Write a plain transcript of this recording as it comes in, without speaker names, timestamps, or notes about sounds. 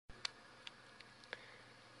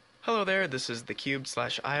Hello there, this is the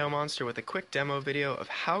Cube/IO Monster with a quick demo video of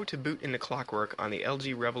how to boot into Clockwork on the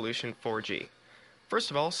LG Revolution 4G.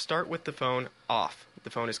 First of all, start with the phone off.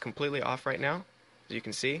 The phone is completely off right now, as you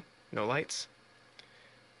can see, no lights.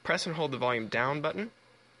 Press and hold the volume down button,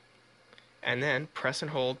 and then press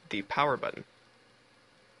and hold the power button.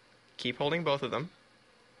 Keep holding both of them.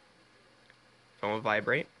 Phone will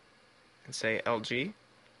vibrate, and say LG.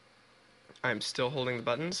 I'm still holding the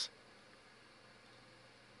buttons.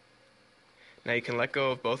 Now you can let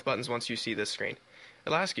go of both buttons once you see this screen.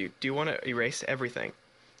 It'll ask you, do you want to erase everything?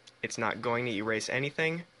 It's not going to erase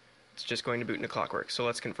anything, it's just going to boot into Clockwork. So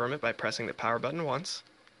let's confirm it by pressing the power button once.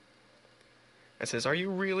 It says, are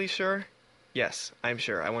you really sure? Yes, I'm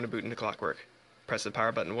sure, I want to boot into Clockwork. Press the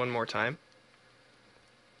power button one more time.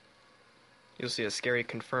 You'll see a scary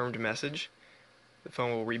confirmed message. The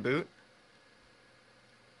phone will reboot.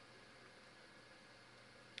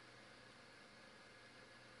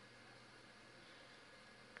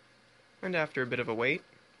 And after a bit of a wait,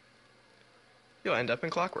 you'll end up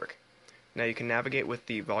in Clockwork. Now you can navigate with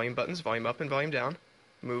the volume buttons, volume up and volume down,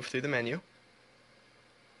 move through the menu,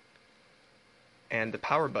 and the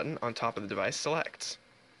power button on top of the device selects.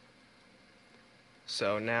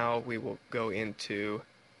 So now we will reboot.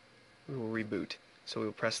 So we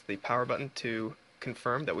will press the power button to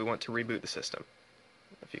confirm that we want to reboot the system.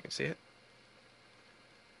 If you can see it.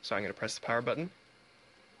 So I'm going to press the power button.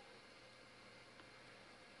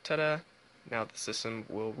 Ta-da! Now the system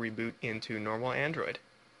will reboot into normal Android.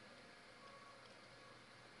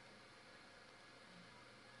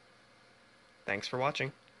 Thanks for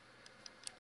watching.